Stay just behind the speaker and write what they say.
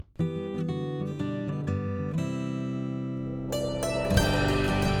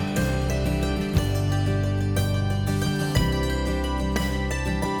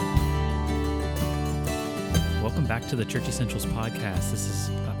to the Church Essentials podcast. This is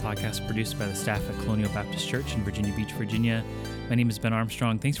a podcast produced by the staff at Colonial Baptist Church in Virginia Beach, Virginia. My name is Ben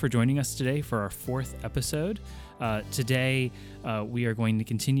Armstrong. Thanks for joining us today for our fourth episode. Today, we are going to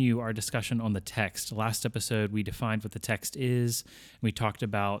continue our discussion on the text. Last episode, we defined what the text is. We talked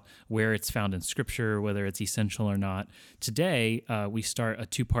about where it's found in Scripture, whether it's essential or not. Today, we start a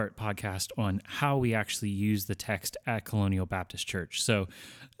two-part podcast on how we actually use the text at Colonial Baptist Church. So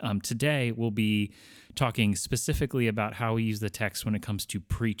today, we'll be talking specifically about how we use the text when it comes to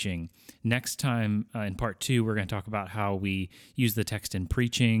preaching. Next time, in part two, we're going to talk about how we use the text in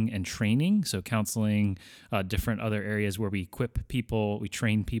preaching and training, so counseling, different other areas where we equip people, we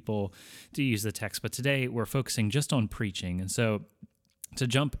train people to use the text. But today, we're focusing just on preaching. And so to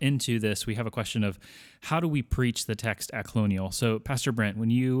jump into this, we have a question of how do we preach the text at Colonial? So, Pastor Brent,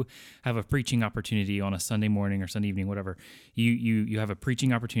 when you have a preaching opportunity on a Sunday morning or Sunday evening, whatever, you have a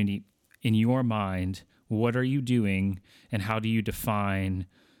preaching opportunity in your mind, what are you doing and how do you define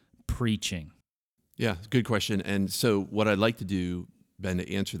preaching? Yeah, good question. And so what I'd like to do, Ben,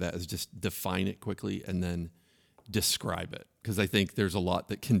 to answer that is just define it quickly and then describe it, because I think there's a lot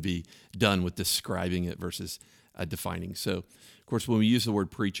that can be done with describing it versus defining. So, of course, when we use the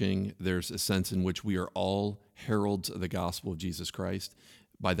word preaching, there's a sense in which we are all heralds of the gospel of Jesus Christ.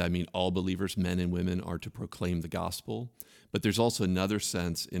 By that I mean all believers, men and women, are to proclaim the gospel. But there's also another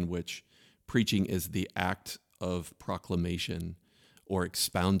sense in which preaching is the act of proclamation or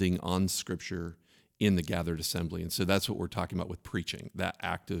expounding on Scripture in the gathered assembly. And so that's what we're talking about with preaching, that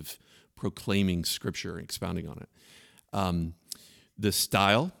act of proclaiming Scripture and expounding on it. The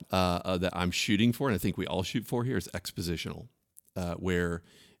style that I'm shooting for, and I think we all shoot for here, is expositional, where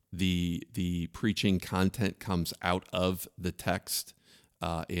the preaching content comes out of the text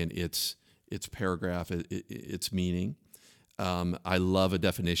and its paragraph, its meaning. I love a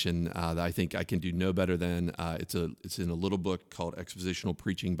definition that I think I can do no better than. It's in a little book called Expositional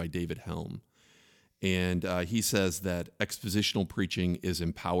Preaching by David Helm. And he says that expositional preaching is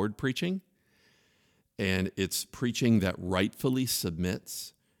empowered preaching, and it's preaching that rightfully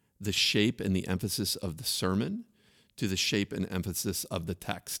submits the shape and the emphasis of the sermon to the shape and emphasis of the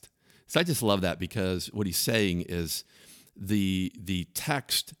text. So I just love that, because what he's saying is the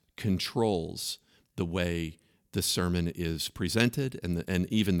text controls the way the sermon is presented and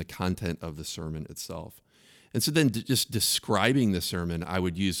even the content of the sermon itself. And so then just describing the sermon, I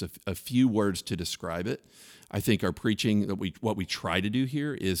would use a few words to describe it. I think our preaching, what we try to do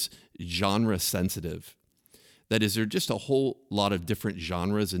here is genre sensitive. That is, there are just a whole lot of different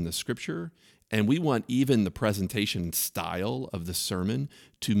genres in the Scripture, and we want even the presentation style of the sermon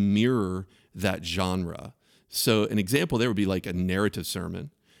to mirror that genre. So an example there would be like a narrative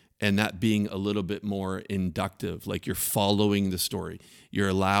sermon, and that being a little bit more inductive, like you're following the story. You're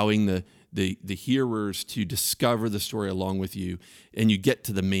allowing the hearers to discover the story along with you, and you get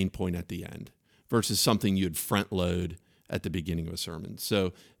to the main point at the end, versus something you'd front load at the beginning of a sermon.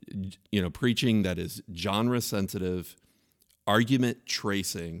 So, preaching that is genre sensitive, argument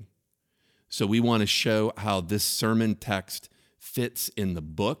tracing. So we want to show how this sermon text fits in the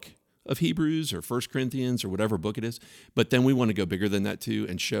book of Hebrews or 1 Corinthians or whatever book it is. But then we want to go bigger than that too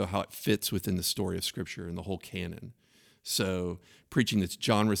and show how it fits within the story of Scripture and the whole canon. So preaching that's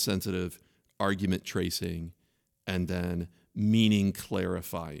genre sensitive, argument tracing, and then meaning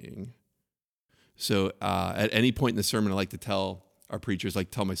clarifying. So at any point in the sermon, I like to tell our preachers, like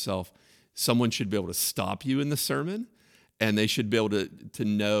tell myself, someone should be able to stop you in the sermon, and they should be able to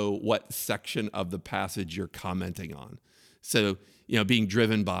know what section of the passage you're commenting on. So, being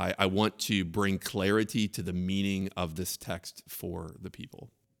driven by, I want to bring clarity to the meaning of this text for the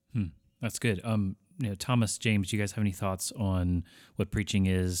people. That's good. Thomas, James, do you guys have any thoughts on what preaching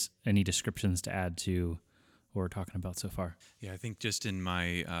is? Any descriptions to add to what we're talking about so far? Yeah, I think just in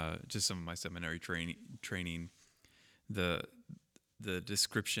my some of my seminary training, the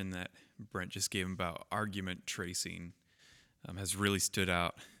description that Brent just gave about argument tracing has really stood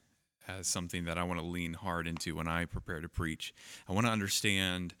out as something that I want to lean hard into when I prepare to preach. I want to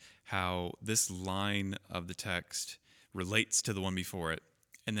understand how this line of the text relates to the one before it,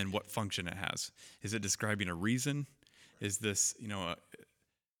 and then what function it has. Is it describing a reason? Is this,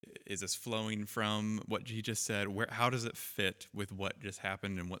 is this flowing from what he just said? How does it fit with what just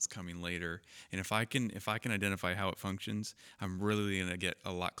happened and what's coming later? And if I can identify how it functions, I'm really going to get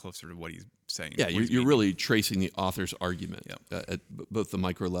a lot closer to what he's saying. Yeah, you're really tracing the author's argument at both the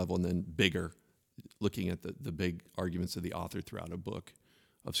micro level and then bigger, looking at the big arguments of the author throughout a book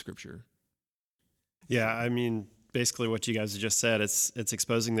of Scripture. Yeah, I mean, basically what you guys just said, it's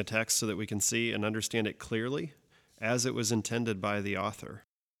exposing the text so that we can see and understand it clearly as it was intended by the author.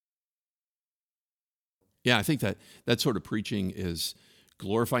 Yeah, I think that sort of preaching is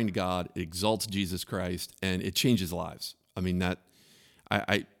glorifying to God, it exalts Jesus Christ, and it changes lives. I mean,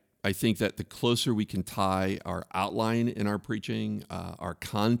 I think that the closer we can tie our outline in our preaching, our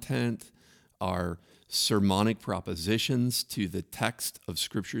content, our sermonic propositions to the text of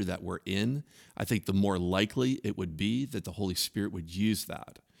Scripture that we're in, I think the more likely it would be that the Holy Spirit would use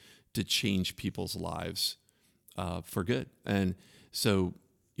that to change people's lives for good. And so,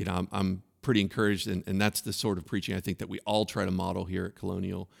 I'm pretty encouraged, and that's the sort of preaching I think that we all try to model here at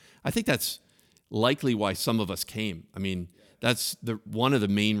Colonial. I think that's likely why some of us came. I mean, that's one of the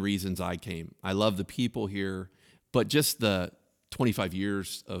main reasons I came. I love the people here, but just the 25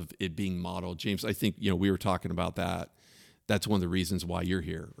 years of it being modeled. James, I think, we were talking about that. That's one of the reasons why you're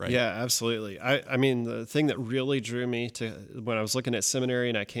here, right? Yeah, absolutely. I mean, the thing that really drew me to when I was looking at seminary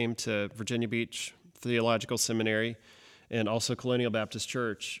and I came to Virginia Beach Theological Seminary and also Colonial Baptist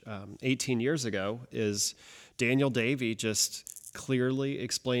Church 18 years ago is Daniel Davey just clearly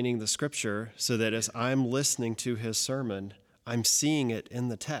explaining the Scripture so that as I'm listening to his sermon, I'm seeing it in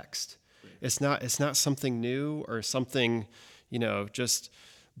the text. It's not something new or something, just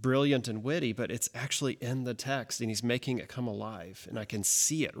brilliant and witty, but it's actually in the text, and he's making it come alive, and I can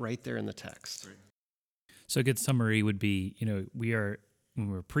see it right there in the text. So a good summary would be, when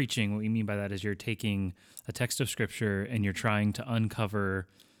we're preaching, what we mean by that is you're taking a text of Scripture and you're trying to uncover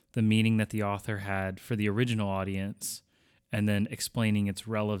the meaning that the author had for the original audience and then explaining its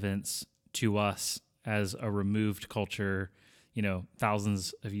relevance to us as a removed culture,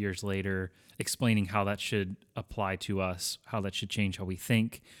 thousands of years later, explaining how that should apply to us, how that should change how we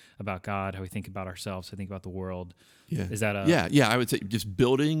think about God, how we think about ourselves, how we think about the world. Yeah. Is that Yeah, I would say just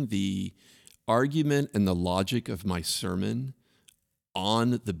building the argument and the logic of my sermon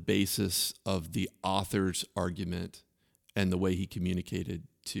on the basis of the author's argument and the way he communicated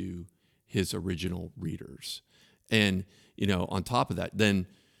to his original readers. And, on top of that, then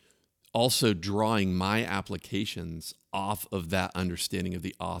also drawing my applications off of that understanding of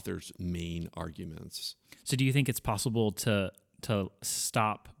the author's main arguments. So do you think it's possible to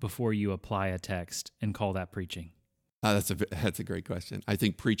stop before you apply a text and call that preaching? That's a great question. I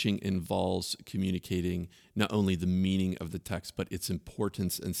think preaching involves communicating not only the meaning of the text, but its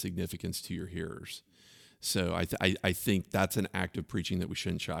importance and significance to your hearers. So I think that's an act of preaching that we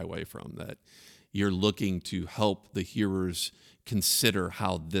shouldn't shy away from, that you're looking to help the hearers consider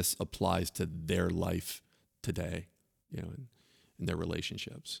how this applies to their life today, and their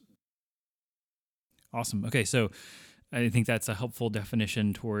relationships. Awesome. Okay, so I think that's a helpful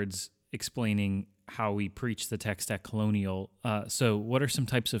definition towards explaining how we preach the text at Colonial. So what are some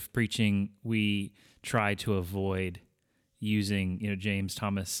types of preaching we try to avoid using, James,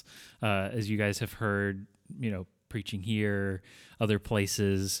 Thomas, as you guys have heard, preaching here, other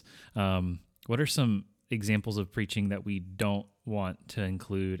places? What are some examples of preaching that we don't want to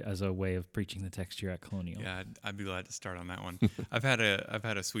include as a way of preaching the text here at Colonial? Yeah, I'd be glad to start on that one. I've had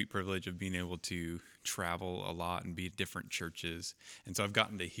a sweet privilege of being able to travel a lot and be at different churches, and so I've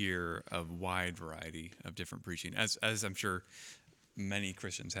gotten to hear a wide variety of different preaching, as I'm sure many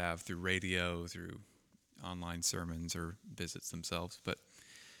Christians have through radio, through online sermons or visits themselves. But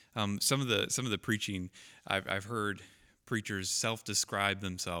some of the preaching I've heard preachers self-describe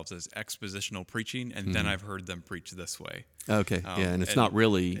themselves as expositional preaching, and then I've heard them preach this way. Okay, and it's not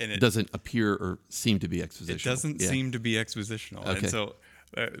really, it doesn't appear or seem to be expositional. It doesn't seem to be expositional. Okay. And so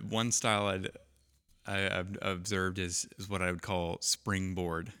one style I've observed is what I would call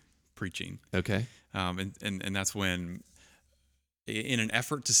springboard preaching. Okay. And that's when, in an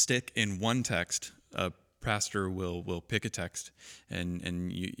effort to stick in one text, a pastor will pick a text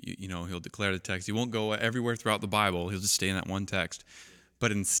and he'll declare the text. He won't go everywhere throughout the Bible. He'll just stay in that one text.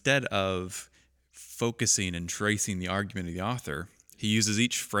 But instead of focusing and tracing the argument of the author, he uses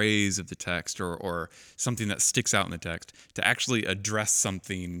each phrase of the text or something that sticks out in the text to actually address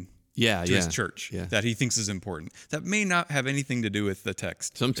something to his church that he thinks is important. That may not have anything to do with the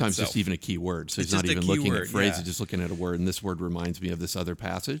text. Sometimes itself. just even a key word. So he's not even looking at phrases, he's just looking at a word, and this word reminds me of this other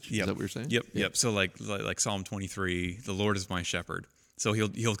passage. Yep. Is that what you're saying? Yep. So like Psalm 23, the Lord is my shepherd. So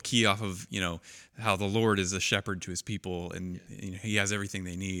he'll key off of how the Lord is a shepherd to his people, and he has everything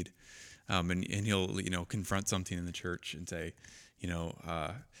they need, and he'll confront something in the church and say,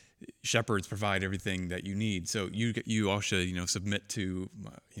 shepherds provide everything that you need. So you all should submit to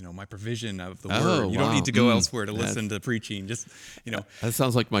my provision of the word. You don't need to go elsewhere to listen to preaching. Just That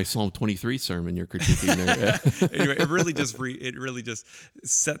sounds like my Psalm 23 sermon you're critiquing there. Anyway, it really just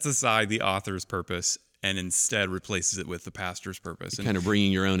sets aside the author's purpose and instead replaces it with the pastor's purpose. And kind of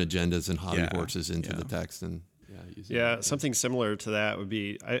bringing your own agendas and hobby horses into the text. And Yeah, something similar to that would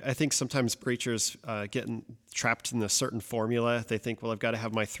be, I think sometimes preachers get trapped in a certain formula. They think, well, I've got to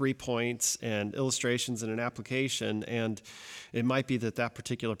have my 3 points and illustrations and an application, and it might be that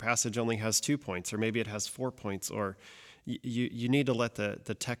particular passage only has 2 points, or maybe it has 4 points, or you need to let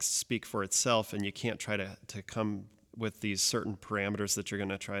the text speak for itself, and you can't try to come with these certain parameters that you're going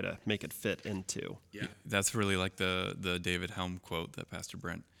to try to make it fit into. Yeah, that's really like the David Helm quote that Pastor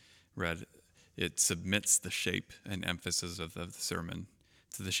Brent read. It submits the shape and emphasis of the sermon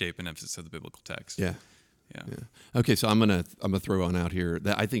to the shape and emphasis of the biblical text. Yeah. Okay, so I'm gonna throw one out here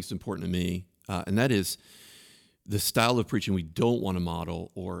that I think is important to me, and that is the style of preaching we don't want to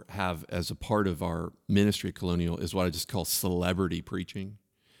model or have as a part of our ministry at Colonial is what I just call celebrity preaching,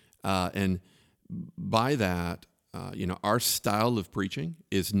 and by that, our style of preaching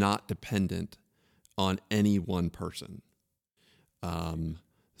is not dependent on any one person.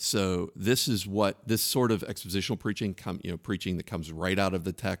 So this is what this sort of expositional preaching, preaching that comes right out of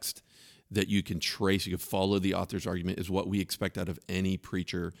the text, that you can trace, you can follow the author's argument, is what we expect out of any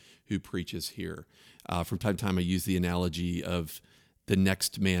preacher who preaches here. From time to time, I use the analogy of the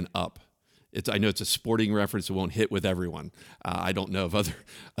next man up. I know it's a sporting reference; it won't hit with everyone. I don't know of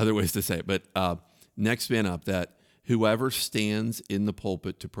other ways to say it, but next man up. That whoever stands in the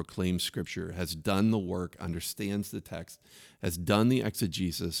pulpit to proclaim Scripture has done the work, understands the text, has done the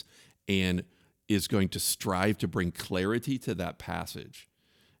exegesis, and is going to strive to bring clarity to that passage.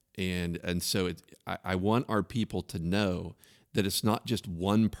 And so I want our people to know that it's not just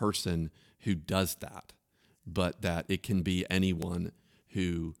one person who does that, but that it can be anyone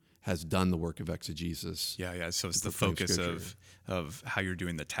who has done the work of exegesis. Yeah. So it's the focus of how you're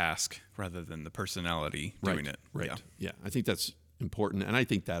doing the task rather than the personality doing it. Right. Yeah. I think that's important, and I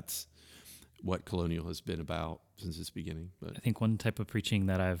think that's what Colonial has been about since its beginning. But I think one type of preaching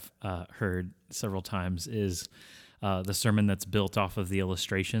that I've heard several times is the sermon that's built off of the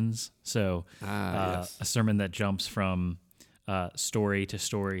illustrations. So yes. A sermon that jumps from story to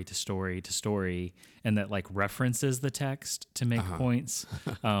story to story to story, and that like references the text to make points.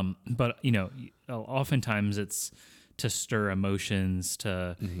 But oftentimes it's to stir emotions,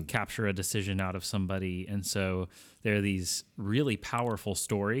 to capture a decision out of somebody. And so there are these really powerful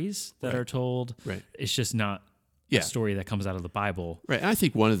stories that are told. Right. It's just not a story that comes out of the Bible. Right. And I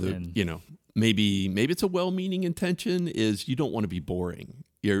think one of the, maybe it's a well-meaning intention is you don't want to be boring.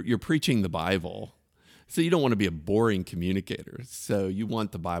 You're preaching the Bible. So you don't want to be a boring communicator. So you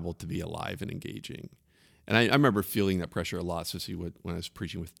want the Bible to be alive and engaging. And I remember feeling that pressure a lot, especially when I was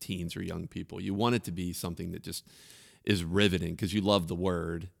preaching with teens or young people. You want it to be something that just is riveting because you love the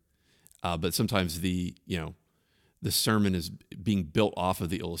word. But sometimes the sermon is being built off of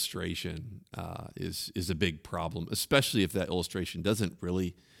the illustration is a big problem, especially if that illustration doesn't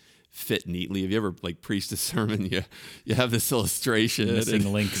really fit neatly. Have you ever preached a sermon? You have this illustration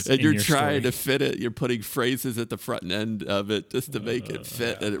missing links, and you're trying to fit it. You're putting phrases at the front end of it just to make it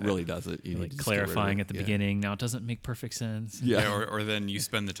fit, and it really doesn't. You need to clarifying at the beginning. Now it doesn't make perfect sense. Yeah, or then you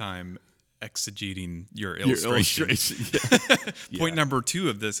spend the time exegeting your illustration. Point number 2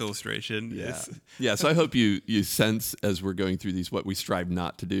 of this illustration. Yeah. So I hope you sense as we're going through these what we strive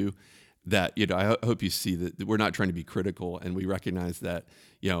not to do. That I hope you see that we're not trying to be critical, and we recognize that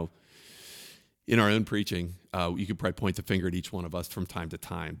in our own preaching, you could probably point the finger at each one of us from time to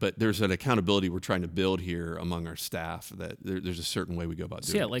time, but there's an accountability we're trying to build here among our staff that there's a certain way we go about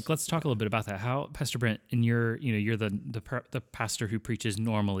doing it. Let's talk a little bit about that. How, Pastor Brent, and you're the pastor who preaches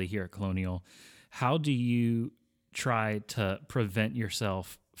normally here at Colonial, how do you try to prevent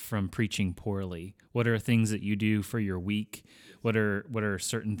yourself from preaching poorly? What are things that you do for your week? What are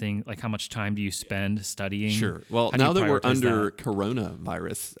certain things, like how much time do you spend studying? Sure. Well, now that we're under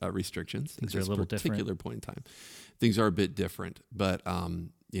coronavirus restrictions at this particular point in time, things are a bit different. But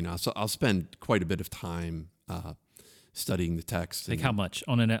so I'll spend quite a bit of time studying the text. Like how much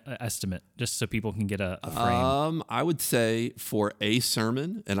on an estimate, just so people can get a frame? I would say for a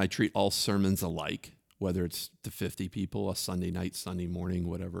sermon, and I treat all sermons alike, whether it's to 50 people, a Sunday night, Sunday morning,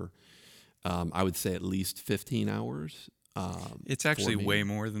 whatever. I would say at least 15 hours. It's actually way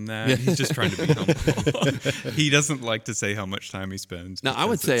more than that. He's just trying to be humble. He doesn't like to say how much time he spends. Now, I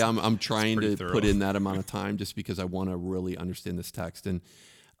would say I'm trying to put in that amount of time just because I want to really understand this text. And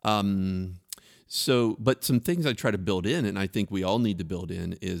but some things I try to build in, and I think we all need to build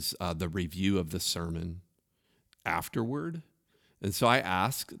in, is the review of the sermon afterward. And so I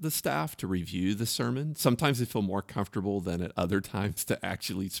ask the staff to review the sermon. Sometimes they feel more comfortable than at other times to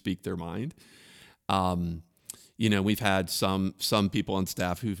actually speak their mind. We've had some people on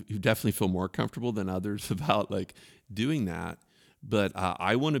staff who definitely feel more comfortable than others about doing that. But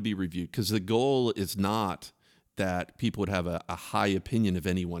I want to be reviewed because the goal is not that people would have a high opinion of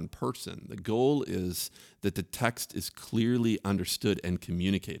any one person. The goal is that the text is clearly understood and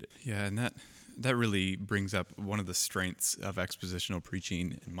communicated. Yeah, and that really brings up one of the strengths of expositional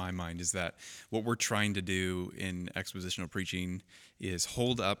preaching in my mind, is that what we're trying to do in expositional preaching is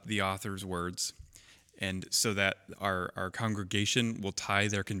hold up the author's words, and so that our congregation will tie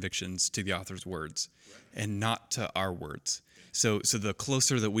their convictions to the author's words and not to our words. So the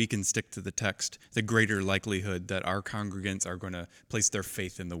closer that we can stick to the text, the greater likelihood that our congregants are going to place their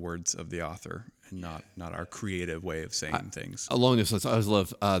faith in the words of the author and not our creative way of saying things. Along this lines, I always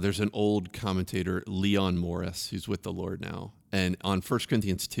love, there's an old commentator, Leon Morris, who's with the Lord now. And on 1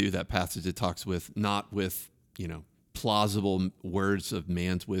 Corinthians 2, that passage, it talks not with, plausible words of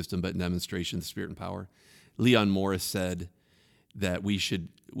man's wisdom, but demonstration of the Spirit and power. Leon Morris said that we should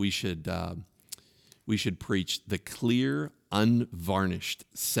preach the clear, unvarnished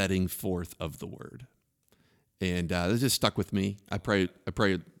setting forth of the word. And that just stuck with me. I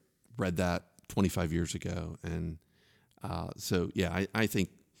probably read that 25 years ago. And I think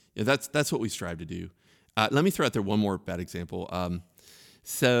that's what we strive to do. Let me throw out there one more bad example. I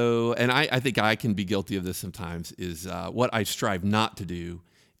think I can be guilty of this sometimes, is what I strive not to do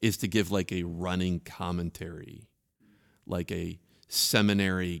is to give like a running commentary, like a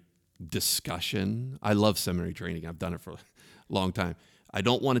seminary discussion. I love seminary training. I've done it for a long time. I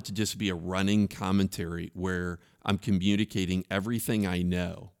don't want it to just be a running commentary where I'm communicating everything I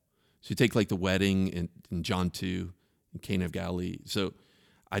know. So you take like the wedding in John 2, in Cana of Galilee. So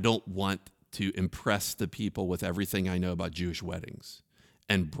I don't want to impress the people with everything I know about Jewish weddings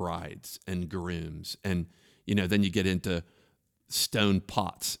and brides and grooms. And, then you get into stone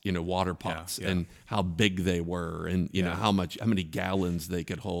pots, water pots, and how big they were, and how many gallons they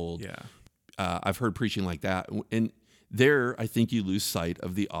could hold. Yeah. I've heard preaching like that, and there I think you lose sight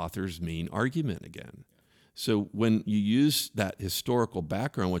of the author's main argument again. So when you use that historical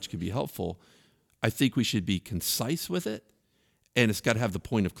background, which could be helpful, I think we should be concise with it, and it's got to have the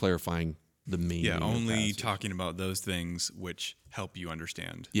point of clarifying the main. Yeah, only talking about those things which help you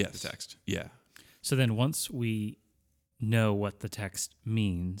understand the text. Yeah. So then once we know what the text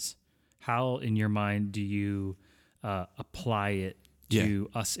means, how in your mind do you apply it to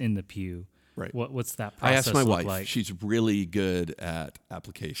us in the pew? Right. What's that process I asked my wife. like? She's really good at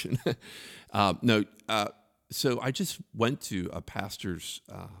application. So I just went to a pastor's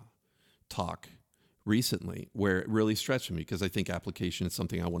talk recently where it really stretched me, because I think application is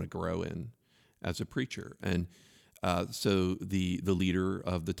something I want to grow in as a preacher. And so the leader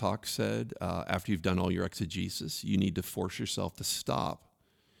of the talk said, after you've done all your exegesis, you need to force yourself to stop,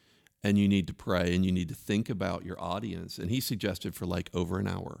 and you need to pray, and you need to think about your audience. And he suggested for like over an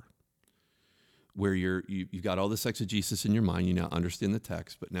hour, where you've got all this exegesis in your mind, you now understand the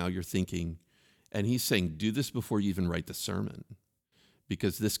text, but now you're thinking, and he's saying, do this before you even write the sermon,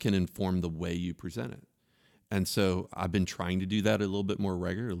 because this can inform the way you present it. And so I've been trying to do that a little bit more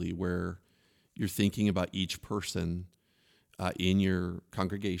regularly, where you're thinking about each person in your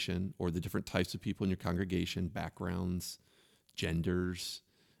congregation, or the different types of people in your congregation, backgrounds, genders,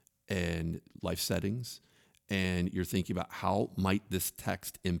 and life settings. And you're thinking about how might this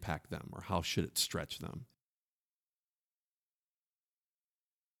text impact them, or how should it stretch them?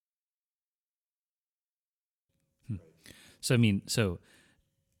 So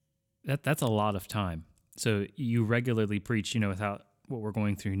that's a lot of time. So you regularly preach, without what we're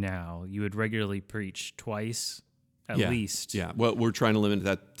going through now, you would regularly preach twice at least. Yeah. Well, we're trying to limit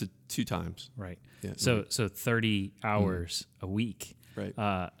that to 2 times. Right. Yeah. So 30 hours a week. Right.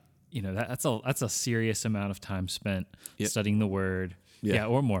 That's a serious amount of time spent studying the word. Yeah,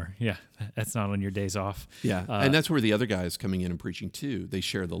 or more. Yeah, that's not on your days off. Yeah, and that's where the other guys coming in and preaching too, they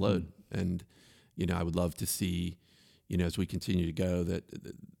share the load. And, I would love to see, as we continue to go, that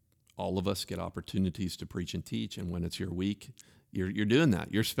all of us get opportunities to preach and teach. And when it's your week, you're doing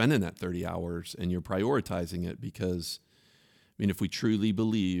that. You're spending that 30 hours, and you're prioritizing it, because, if we truly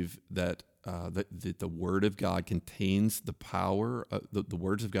believe that that the Word of God contains the power, the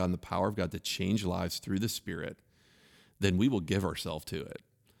words of God and the power of God to change lives through the Spirit, then we will give ourselves to it.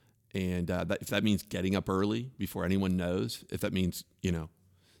 And if that means getting up early before anyone knows, if that means,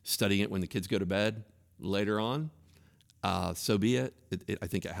 studying it when the kids go to bed later on, so be it. I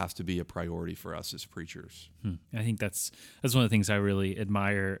think it has to be a priority for us as preachers. I think that's one of the things I really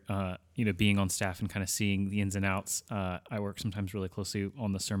admire, being on staff and kind of seeing the ins and outs. I work sometimes really closely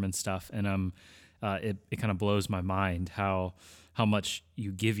on the sermon stuff, and it kind of blows my mind how much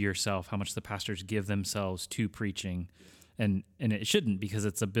you give yourself, how much the pastors give themselves to preaching. And it shouldn't, because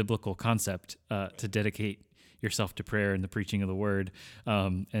it's a biblical concept to dedicate yourself to prayer and the preaching of the word.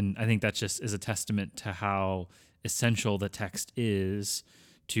 And I think that just is a testament to how essential the text is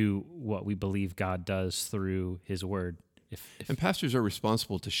to what we believe God does through his word. And pastors are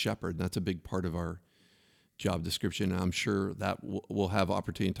responsible to shepherd. That's a big part of our job description. I'm sure that we'll have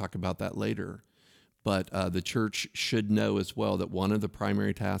opportunity to talk about that later. But the church should know as well that one of the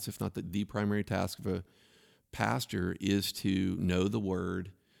primary tasks, if not the primary task of a pastor, is to know the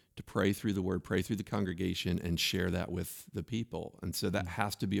word, to pray through the word, pray through the congregation, and share that with the people. And so that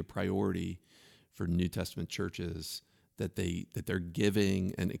has to be a priority for New Testament churches, that they're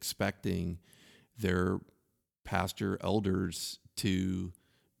giving and expecting their pastor elders to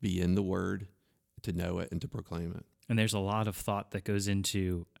be in the word, to know it, and to proclaim it. And there's a lot of thought that goes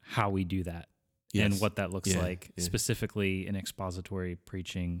into how we do that. Yes. And what that looks like, specifically in expository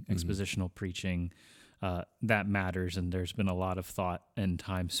preaching, expositional preaching, that matters. And there's been a lot of thought and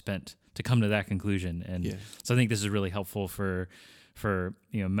time spent to come to that conclusion. And so I think this is really helpful for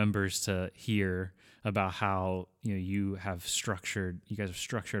members to hear about how you guys have structured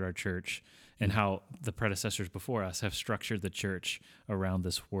our church, and how the predecessors before us have structured the church around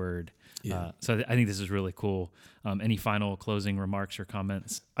this word. So I think this is really cool. Any final closing remarks or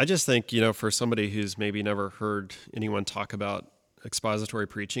comments? I just think, for somebody who's maybe never heard anyone talk about expository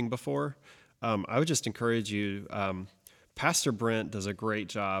preaching before, I would just encourage you. Pastor Brent does a great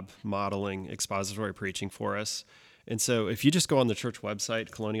job modeling expository preaching for us. And so if you just go on the church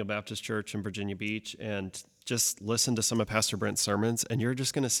website, Colonial Baptist Church in Virginia Beach, and just listen to some of Pastor Brent's sermons, and you're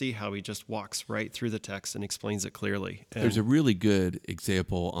just going to see how he just walks right through the text and explains it clearly. And there's a really good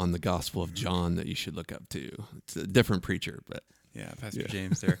example on the Gospel of John that you should look up too. It's a different preacher, but Pastor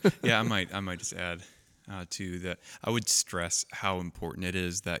James there. I might just add to that. I would stress how important it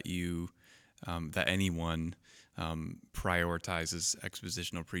is that that anyone prioritizes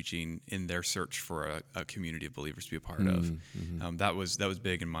expositional preaching in their search for a community of believers to be a part of. That was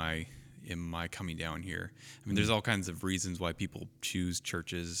big in my coming down here. I mean, there's all kinds of reasons why people choose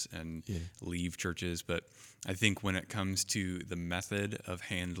churches and leave churches, but I think when it comes to the method of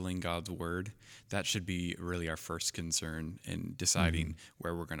handling God's word, that should be really our first concern in deciding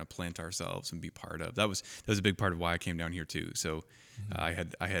where we're going to plant ourselves and be part of. That was a big part of why I came down here too. So I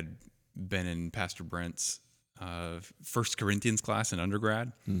had been in Pastor Brent's 1 Corinthians class in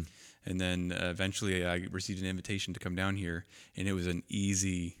undergrad, and then eventually I received an invitation to come down here, and it was an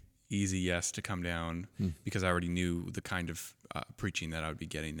easy yes to come down because I already knew the kind of preaching that I would be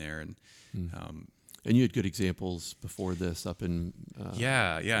getting there, and you had good examples before this up in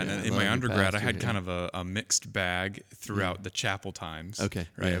and in my undergrad I had kind of a mixed bag throughout the chapel times,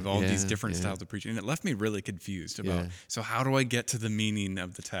 of all these different styles of preaching, and it left me really confused about so how do I get to the meaning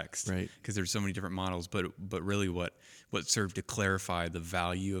of the text, because there's so many different models, but really what served to clarify the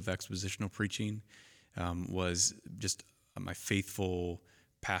value of expositional preaching was just my faithful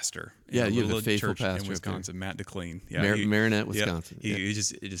pastor in a little church in Wisconsin, Matt DeClean, Marinette, Wisconsin. He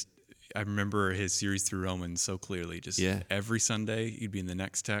just I remember his series through Romans so clearly. Every Sunday, you'd be in the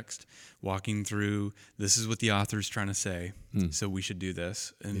next text, walking through, this is what the author's trying to say, so we should do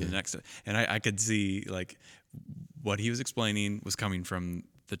this. And the next, and I could see like what he was explaining was coming from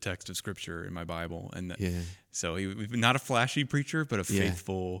the text of Scripture in my Bible. And so he was not a flashy preacher, but a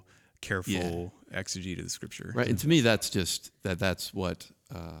faithful, careful exegete of the Scripture. Right, and to me, that's just that's what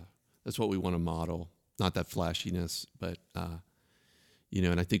we want to model. Not that flashiness, but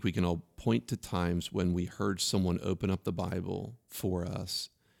and I think we can all point to times when we heard someone open up the Bible for us,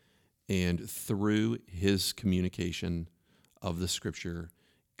 and through his communication of the Scripture,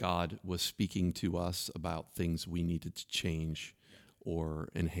 God was speaking to us about things we needed to change or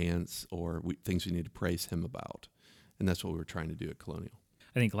enhance, or things we need to praise him about. And that's what we were trying to do at Colonial.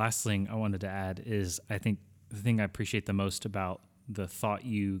 I think last thing I wanted to add is I think the thing I appreciate the most about the thought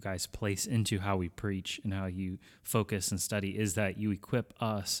you guys place into how we preach and how you focus and study is that you equip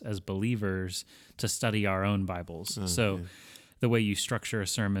us as believers to study our own Bibles. The way you structure a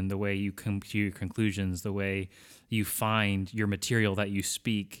sermon, the way you come to your conclusions, the way you find your material that you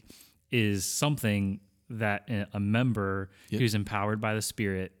speak is something that a member who's empowered by the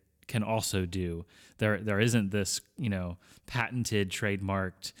Spirit can also do. There isn't this, patented,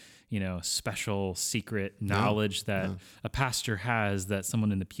 trademarked, special secret knowledge that a pastor has that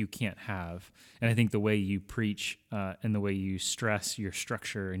someone in the pew can't have. And I think the way you preach and the way you stress your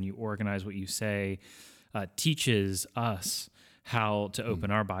structure and you organize what you say teaches us how to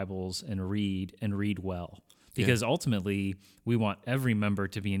open our Bibles and read well. Because ultimately, we want every member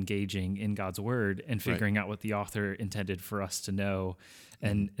to be engaging in God's word and figuring out what the author intended for us to know.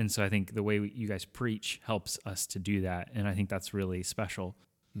 And so I think the way you guys preach helps us to do that. And I think that's really special.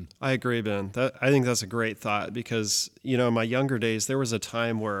 I agree, Ben. I think that's a great thought because, in my younger days, there was a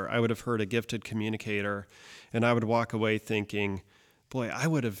time where I would have heard a gifted communicator and I would walk away thinking, boy, I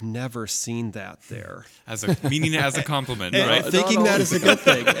would have never seen that there. Meaning as a compliment, And right? thinking that is a good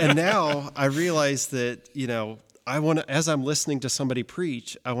thing. And now I realize that, I want to, as I'm listening to somebody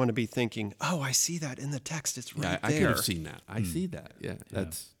preach, I want to be thinking, oh, I see that in the text. It's right there. I could have seen that. I see that. Yeah,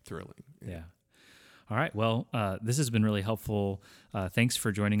 that's thrilling. Yeah. All right. Well, this has been really helpful. Thanks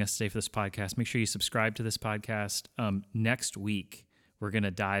for joining us today for this podcast. Make sure you subscribe to this podcast. Next week, we're going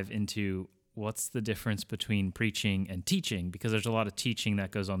to dive into what's the difference between preaching and teaching, because there's a lot of teaching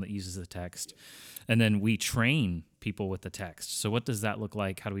that goes on that uses the text. And then we train people with the text. So what does that look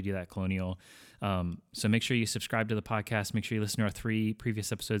like? How do we do that at Colonial? So make sure you subscribe to the podcast. Make sure you listen to our 3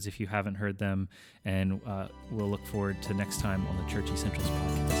 previous episodes if you haven't heard them. And we'll look forward to next time on the Church Essentials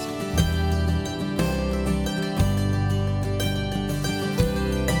podcast.